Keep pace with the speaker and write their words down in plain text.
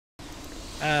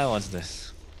What's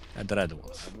this? A dread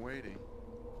wolf. I'm waiting.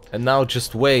 And now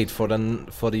just wait for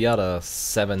the other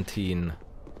 17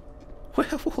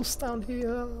 werewolves down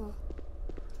here.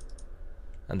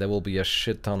 And there will be a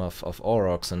shit ton of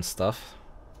orcs and stuff.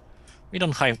 We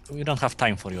don't have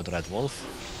time for you, dread wolf.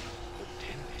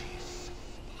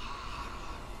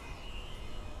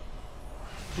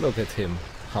 Look at him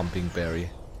humping berry.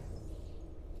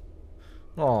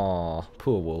 Aw,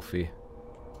 poor Wolfie.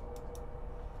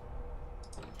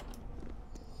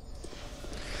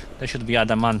 There should be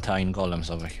adamantine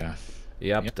golems over here.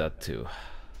 Yep, that too.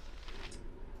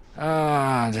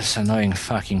 Ah, this annoying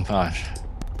fucking part.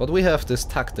 But we have this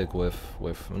tactic with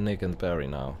Nick and Barry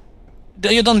now.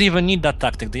 You don't even need that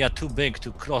tactic, they are too big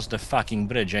to cross the fucking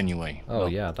bridge anyway. Oh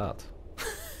yeah, that.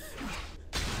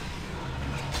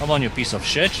 Come on, you piece of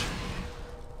shit.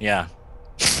 Yeah.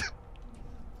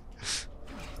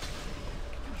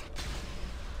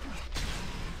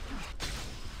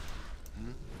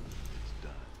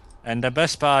 And the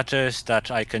best part is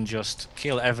that I can just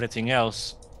kill everything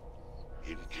else.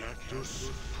 Let's do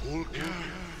this quick and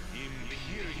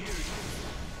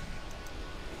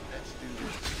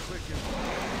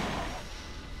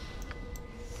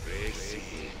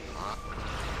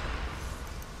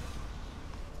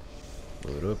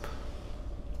Load up.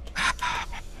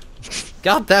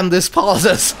 God damn this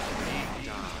pauses!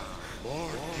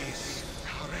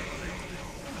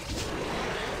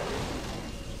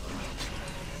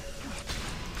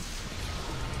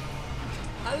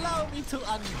 Allow me to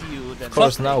undo the Of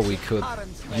course now we could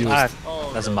use...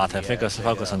 Doesn't matter,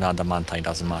 focus on the adamantine,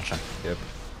 doesn't matter. Yep.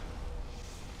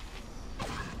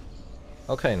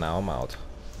 Okay, now I'm out.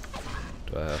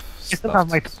 Do I have I still have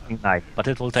my stuff? throwing knife, but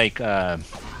it will take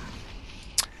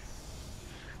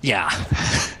yeah.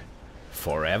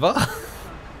 Forever?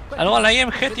 And while I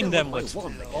am hitting them with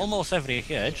almost every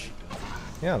hit.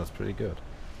 Yeah, that's pretty good.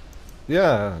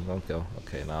 Yeah, don't go.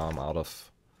 Okay, now I'm out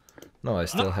of... No, I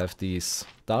still have these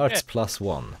darts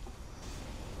 +1.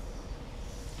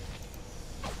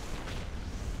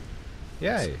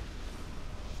 Yay!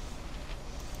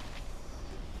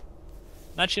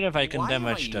 Not sure if I can Why am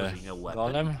I damage the using a weapon?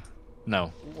 golem.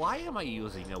 No, Why am I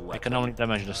using a weapon? I can only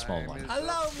damage the small one.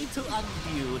 Allow me to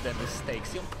undo the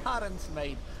mistakes your parents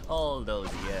made all those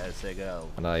years ago.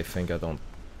 And I think I don't...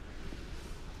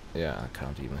 Yeah, I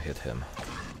can't even hit him.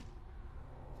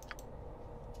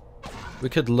 We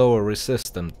could lower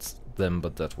resistance them,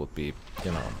 but that would be,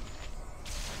 you know...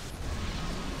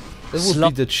 That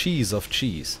would be the cheese of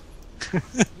cheese. Yes,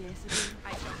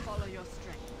 I shall follow your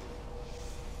strength.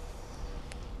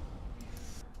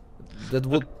 That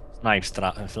would... Knives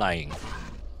flying.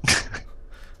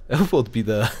 That would be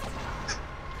the...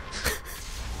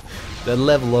 the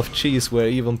level of cheese where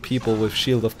even people with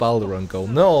Shield of Baldur go,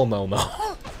 no, no,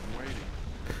 no.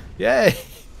 Yay!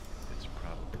 it's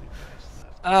probably best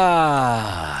left.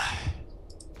 Ah.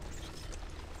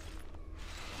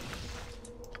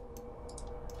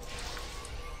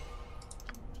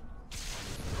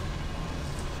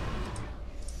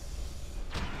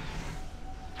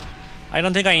 I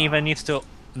don't think I even need to...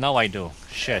 No, I do.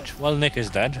 Shit. Well, Nick is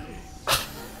dead.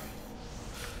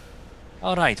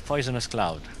 Alright, poisonous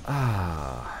cloud.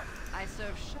 Ah... I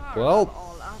serve Shar Well, above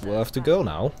all others, we'll have to but go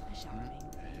now. I shall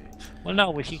remain Well,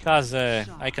 no, he has...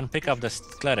 I can pick up the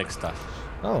cleric stuff.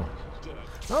 Oh.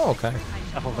 Oh, okay.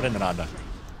 Stuff of Rinrada.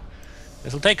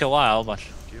 This will take a while, but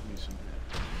Give me some.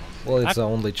 Well, it's the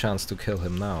only chance to kill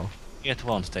him now. it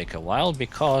won't take a while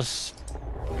because...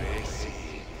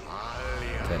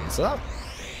 Tensa?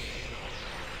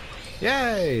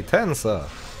 Yay, Tensa!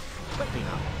 Quickly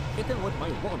now, hit him with my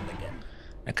wand again.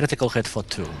 A critical hit for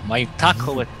 2. My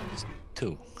tackle with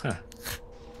 2. Huh.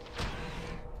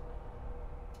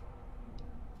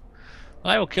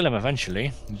 I will kill him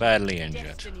eventually. Badly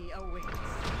injured. destiny awaits.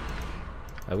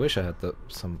 I wish I had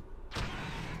some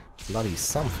bloody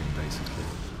something, basically.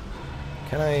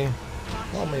 Can I...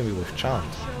 Well, maybe with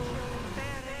Chant.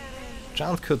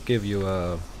 Chant could give you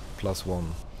a +1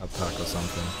 attack or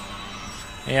something.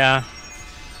 Yeah.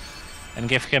 And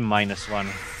give him -1.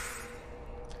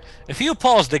 If you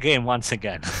pause the game once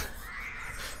again.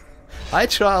 I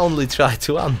only try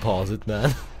to unpause it,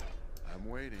 man. I'm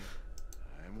waiting.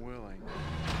 I'm willing.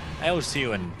 I will see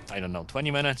you in, I don't know,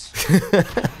 20 minutes?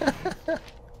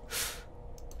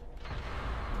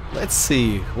 Let's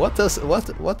see. What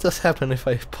does happen if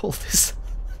I pull this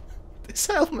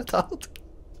helmet out?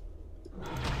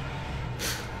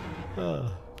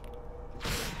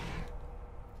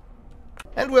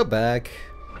 And we're back.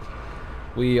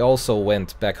 We also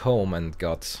went back home and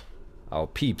got our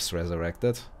peeps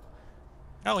resurrected.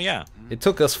 Oh yeah. It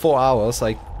took us 4 hours.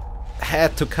 I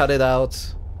had to cut it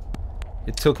out.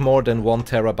 It took more than 1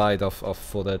 terabyte of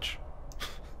footage.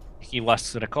 He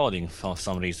was recording for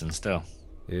some reason still.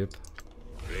 Yep.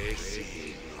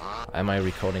 Am I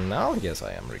recording now? Yes,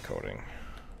 I am recording.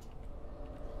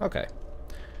 Okay.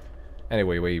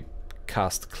 Anyway, we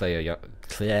cast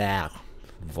clairvoyance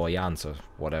or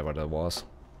whatever that was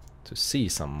to see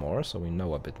some more, so we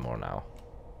know a bit more now.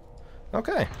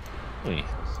 Okay. Wait,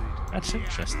 that's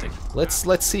interesting.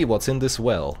 Let's see what's in this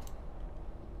well.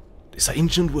 This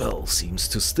ancient well seems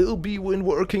to still be in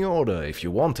working order. If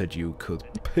you wanted, you could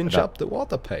pinch up the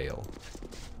water pail.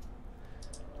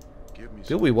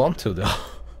 Do we want to, though?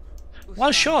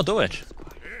 Well, sure, do it.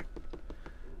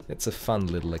 It's a fun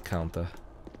little encounter.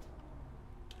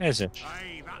 Is it?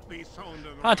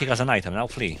 Party has an item, now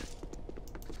flee.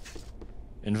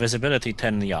 Invisibility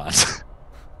 10 yards.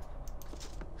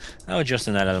 Oh, just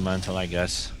an elemental, I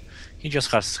guess. He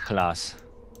just has class.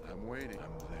 I'm waiting.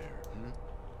 I'm there.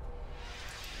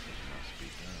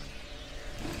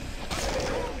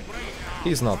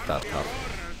 He's not that tough.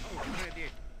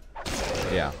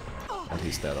 Yeah, and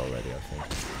he's dead already, I think.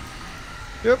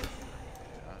 Yep.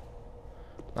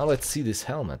 Now let's see this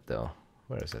helmet, though.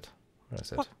 Where is it? Where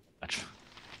is it? What?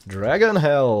 Dragon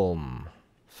helm.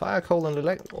 Fire coal and the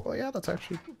leg. Oh yeah, that's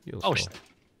actually useful. Oh,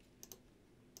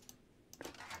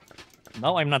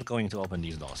 no, I'm not going to open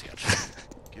these doors yet.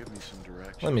 Give me some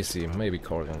direction. Let me see. Maybe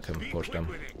Corgan can push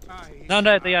them. No,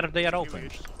 they are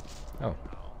open. Oh.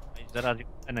 There are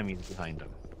enemies behind them.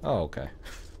 Oh, okay.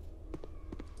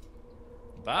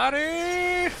 Buddy!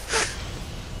 I'm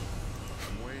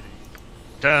waiting.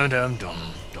 Dum dum dum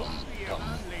dum dum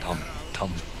dum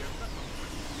dum.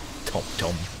 Tom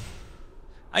Tom.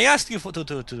 I asked you for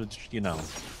to you know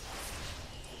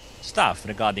stuff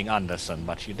regarding Anderson,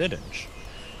 but you didn't.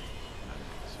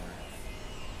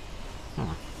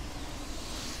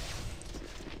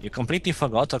 You completely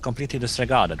forgot or completely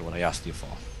disregarded what I asked you for.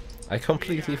 I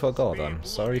completely forgot. I'm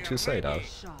sorry to say that.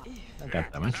 God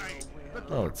damn it.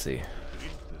 Oh, let's see.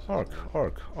 Orc,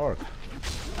 orc, orc.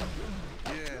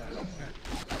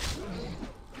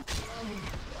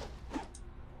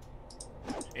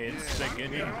 It's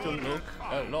beginning to look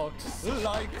a lot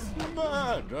like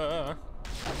murder.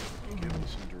 Give me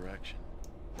some direction.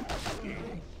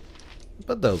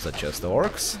 But those are just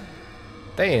orcs.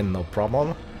 They ain't no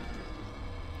problem.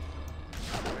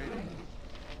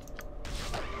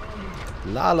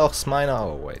 Laloch's miner.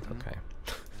 Oh, wait, okay.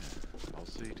 I'll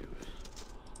see to it.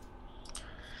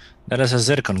 There is a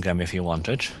Zircon gem if you want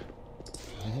it.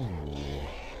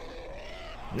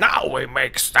 Now we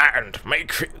make stand.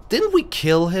 Didn't we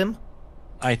kill him?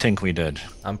 I think we did.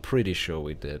 I'm pretty sure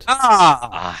we did.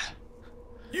 Ah!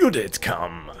 You did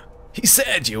come. He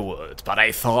said you would, but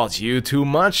I thought you too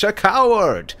much a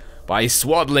coward. My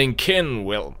swaddling kin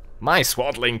will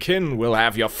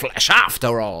have your flesh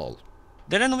after all.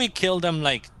 Didn't we kill them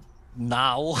like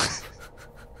now?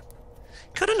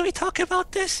 Couldn't we talk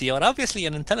about this? You're obviously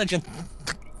an intelligent.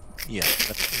 Yeah.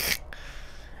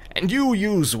 And you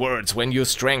use words when your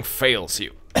strength fails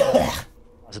you.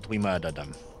 Was it we murdered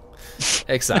them?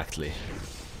 Exactly.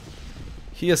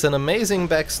 Here's an amazing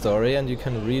backstory, and you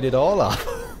can read it all up.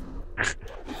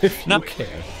 If you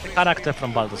care. Character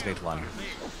from Baldur's Gate 1.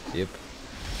 Yep.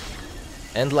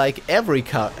 And like every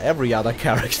other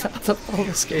character out of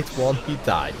Baldur's Gate 1, he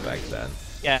died back then.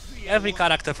 Yeah, every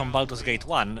character from Baldur's Gate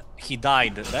 1, he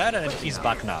died there and he's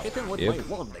back now. Yep.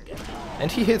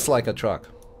 And he hits like a truck.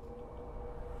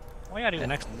 Why are you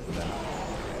next to them?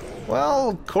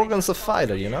 Well, Corgan's a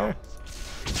fighter, you know?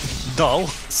 Though.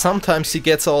 Sometimes he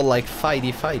gets all like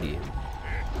fighty.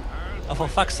 Oh, for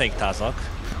fuck's sake, Tazok.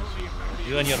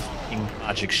 You and your fucking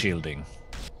magic shielding.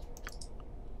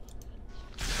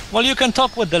 Well, you can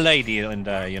talk with the lady in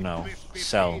the, you know,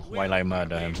 cell while I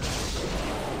murder him.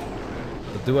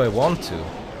 But do I want to?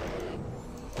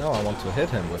 No, I want to hit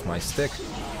him with my stick.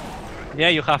 Yeah,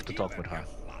 you have to talk with her.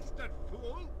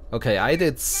 Okay, I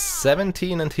did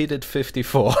 17 and he did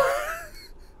 54.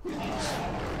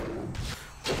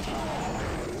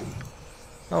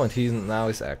 Oh, and now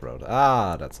he's aggroed.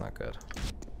 Ah, that's not good.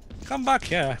 Come back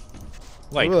here.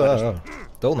 Wait,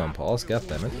 don't unpause,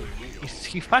 goddammit.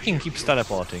 he fucking keeps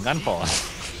teleporting. Unpause.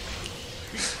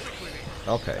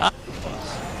 Okay.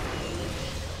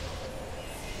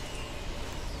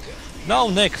 No,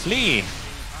 Nick, flee!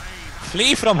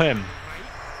 Flee from him!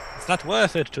 It's not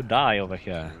worth it to die over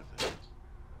here.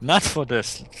 Not for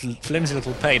this flimsy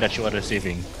little pay that you are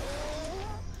receiving.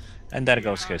 And there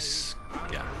goes his...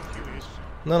 yeah.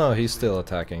 No, he's still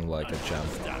attacking like a champ.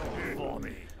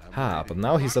 Ha, but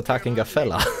now he's attacking a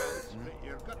fella.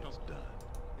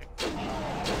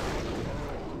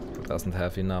 Doesn't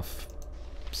have enough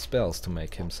spells to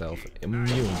make himself immune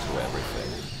to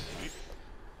everything.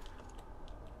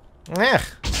 Eh.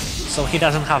 So he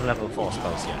doesn't have level 4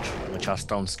 spells yet, which are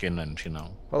Stone Skin and, you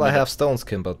know... Well, I have Stone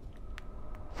Skin, but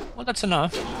Well, that's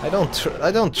enough. I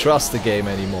don't trust the game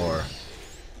anymore.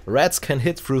 Rats can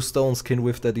hit through Stone Skin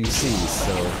with the DC,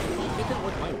 so Hit it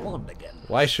with my wand again.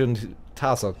 why shouldn't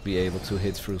Pathrogas be able to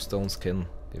hit through Stone Skin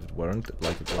if it weren't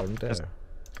there?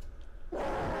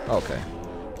 Okay,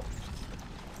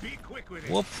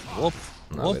 Whoop, whoop,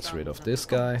 now whoop. let's rid of this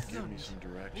guy. Give me some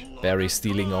direction. Barry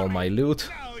stealing all my loot.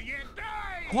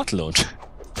 What loot?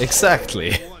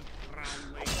 Exactly.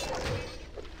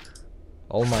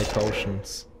 All my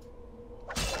potions.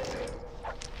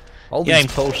 All Yeah,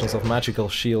 these potions of magical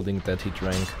shielding that he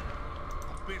drank.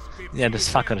 Yeah,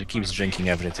 this fucker keeps drinking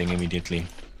everything immediately.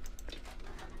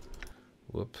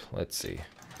 Whoop, let's see.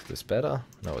 Is this better?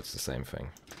 No, it's the same thing.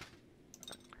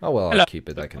 Oh well, Hello. I'll keep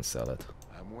it, I can sell it.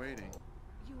 I'm waiting.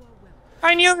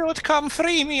 I knew you would come,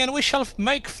 free me, and we shall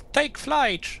take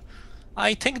flight.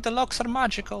 I think the locks are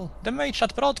magical. The mage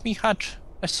that brought me had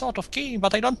a sort of key,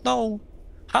 but I don't know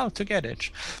how to get it.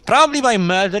 Probably by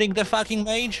murdering the fucking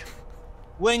mage.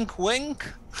 Wink, wink.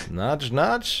 Nudge,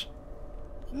 nudge.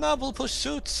 Noble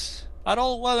pursuits are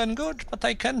all well and good, but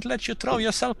I can't let you throw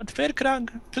yourself at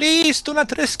Firkrag. Please do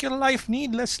not risk your life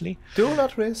needlessly. Do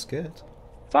not risk it.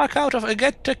 Fuck out of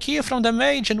get the key from the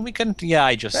mage and we can... Yeah,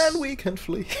 I just... And we can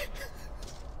flee.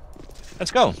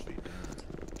 Let's go.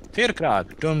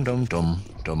 Firkrag. Dum dum dum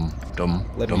dum dum.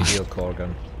 Let dum. me heal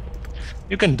Corgan.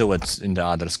 You can do it in the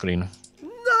other screen.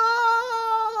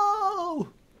 No!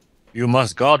 You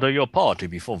must gather your party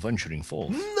before venturing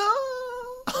forth.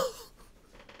 No!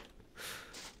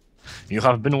 You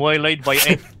have been waylaid by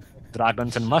 8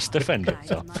 dragons and must defend Guide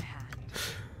yourself. my hand.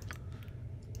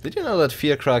 Did you know that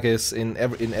Firkrag is in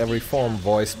every form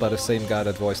voiced by the same guy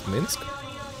that voiced Minsk?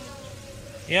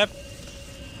 Yep.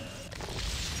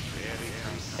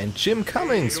 And Jim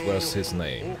Cummings was his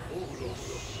name.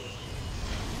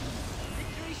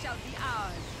 Victory shall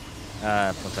be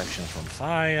ours. Protection from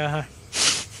fire.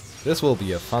 This will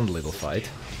be a fun little fight.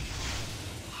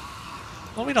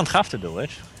 Well, we don't have to do it.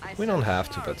 We don't have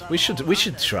to, but we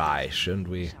should try, shouldn't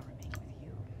we?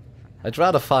 I'd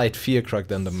rather fight Firkrag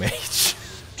than the mage.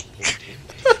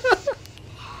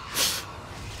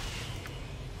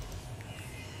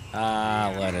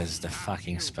 Where is the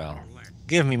fucking spell?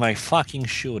 Give me my fucking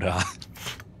shooter.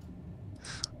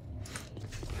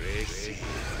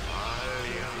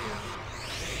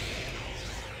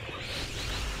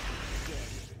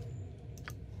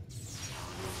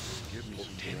 Give me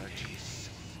some direction.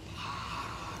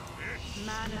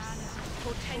 Manus,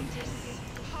 potentis,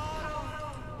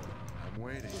 haro. I'm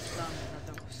waiting. Son of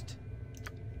the ghost.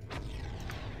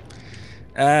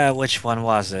 Which one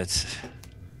was it?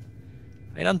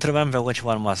 I don't remember which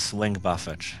one was Wing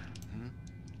Buffet.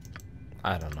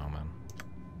 I don't know, man.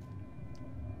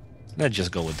 Let's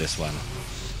just go with this one.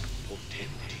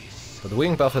 But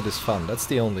Wing Buffet is fun. That's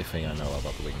the only thing I know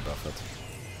about Wing Buffet.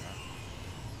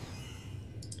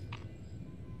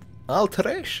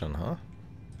 Alteration, huh?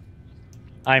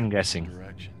 I'm guessing.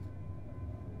 Direction.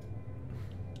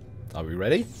 Are we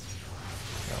ready?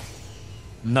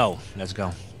 No, let's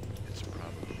go. It's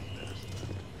probably best.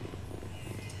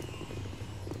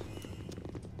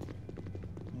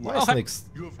 Why is Nick's...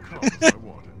 You have come as I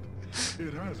wanted.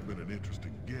 It has been an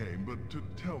interesting game, but to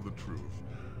tell the truth,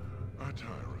 I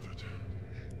tire of it.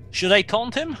 Should I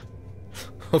taunt him?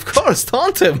 Of course,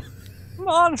 taunt him!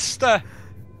 Monster!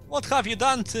 What have you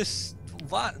done to...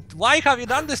 Why have you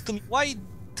done this to me? Why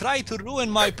try to ruin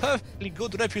my perfectly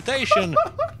good reputation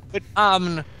with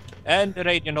Amn and the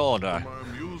Radiant Order? For my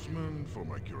amusement, for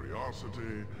my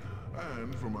curiosity,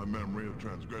 and for my memory of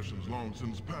transgressions long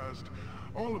since past,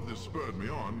 all of this spurred me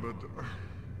on, but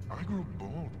I grew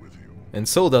bored with you. And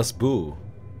so does Boo.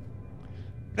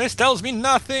 This tells me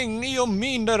nothing. You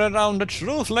meander around the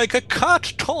truth like a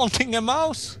cat taunting a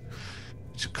mouse.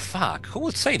 Fuck, who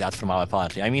would say that from our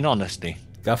party? I mean, honestly.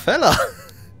 Gafella!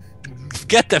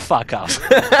 Get the fuck out.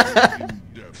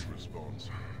 In-depth response.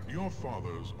 Your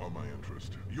fathers are my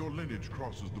interest. Your lineage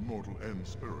crosses the mortal and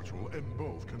spiritual, and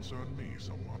both concern me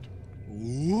somewhat.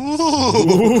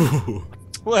 Ooh.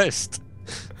 Twist.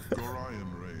 Gorion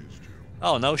raised you.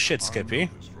 Oh, no shit, I Skippy.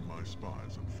 know this from my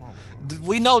spies and followers.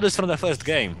 We know this from the first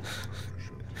game.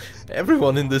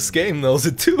 Everyone in this game knows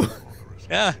it too.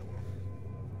 Yeah.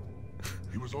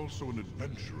 He was also an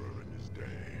adventurer in his day.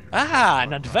 Ah,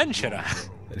 an adventurer.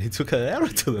 And he took an arrow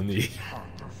to the knee.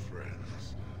 Harper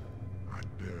friends. I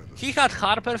bear the... He had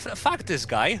Harper. Fuck this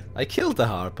guy. I killed the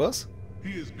Harpers.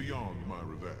 He is beyond my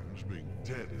revenge, being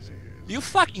dead as he is. You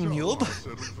fucking So noob. I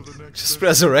settled for the next Just best-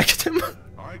 resurrect him.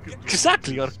 I I could go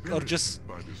Exactly, to or spirit just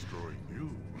by destroying you.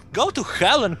 go to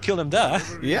hell and kill him there.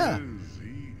 Yeah. He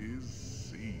is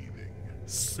seething.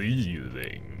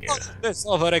 Seething. What's this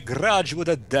over a grudge with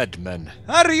a dead man?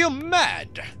 Are you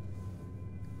mad?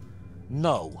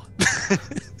 No.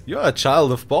 You're a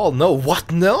child of Paul. No,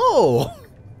 what? No!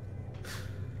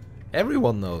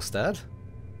 Everyone knows that.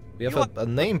 We have a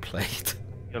nameplate.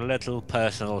 Your little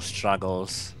personal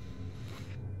struggles.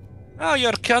 Oh,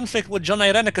 your conflict with John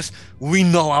Irenicus. We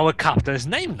know our captain's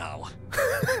name now.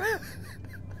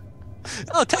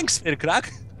 Oh, thanks,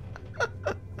 Fircrack.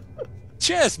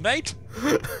 Cheers, mate.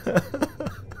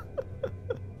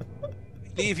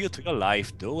 Leave you to your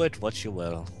life. Do it what you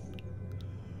will.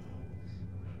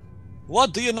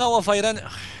 What do you know of Irene?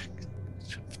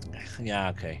 Yeah,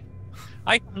 okay.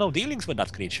 I have no dealings with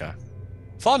that creature.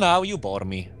 For now, you bore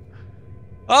me.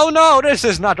 Oh no, this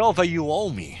is not over, you owe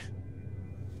me.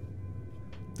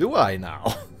 Do I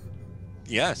now?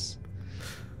 Yes.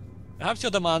 Perhaps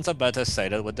your demands are better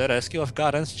sated with the rescue of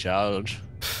Garen's child.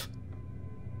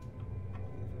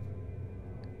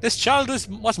 This child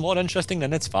was more interesting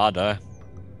than its father.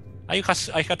 I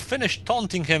had finished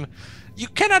taunting him. You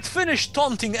cannot finish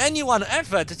taunting anyone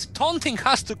ever. The taunting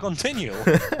has to continue.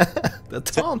 The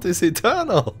taunt is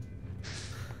eternal.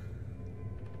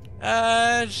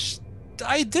 I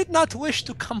did not wish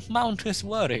to compound his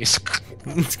worries.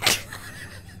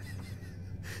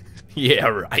 Yeah,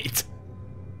 right.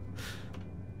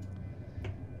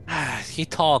 He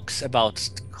talks about...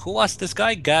 Who was this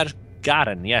guy?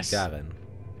 Garen, yes. Garen.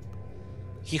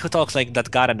 He who talks like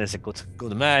that Garen is a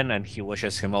good man and he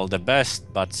wishes him all the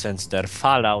best, but since their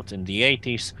fallout in the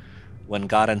 80s, when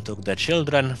Garen took the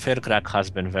children, Fircrack has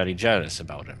been very jealous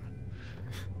about him.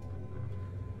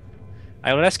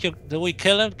 I will ask you, do we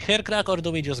kill him, Fircrack, or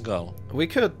do we just go? We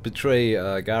could betray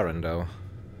Garen, though.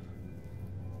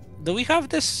 Do we have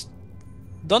this...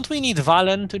 Don't we need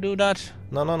Valen to do that?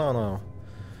 No.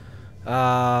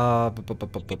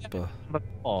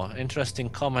 Oh, interesting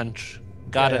comment. Yeah,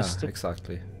 Garen's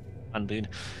exactly. indeed.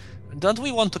 Don't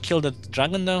we want to kill the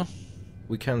dragon though?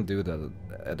 We can do that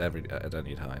at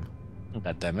any time.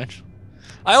 God damn it.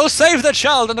 I will save the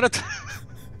child and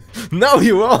No,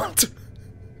 you won't.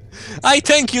 I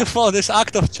thank you for this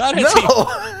act of charity.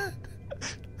 No.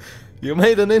 You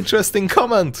made an interesting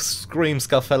comment, screams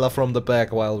Scafella from the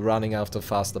back while running after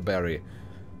Faster Berry.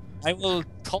 I will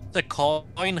top the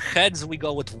coin. Heads we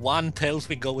go with 1, tails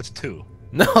we go with 2.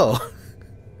 No.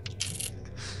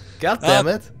 God damn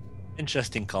it.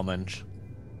 Interesting comment.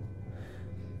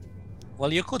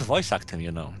 Well, you could voice act him,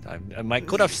 you know. I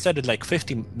could have said it like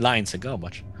 50 lines ago,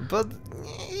 but... But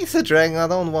he's a dragon, I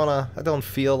don't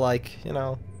feel like, you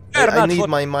know... Fair I enough, need what-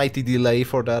 my mighty delay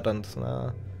for that and...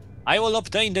 I will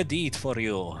obtain the deed for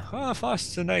you. Ah,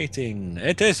 fascinating.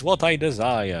 It is what I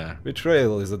desire.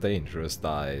 Betrayal is a dangerous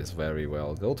dice, very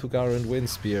well. Go to Garen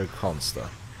Windspear Consta.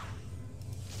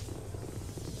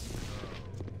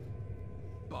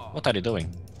 What are you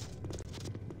doing?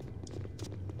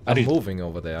 I'm moving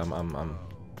over there, I'm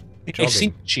I've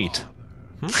seen jogging. you cheat.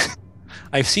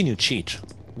 I've seen you cheat.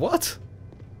 What?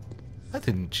 I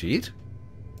didn't cheat.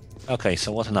 Okay,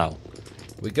 so what now?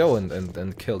 We go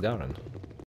and kill Garen.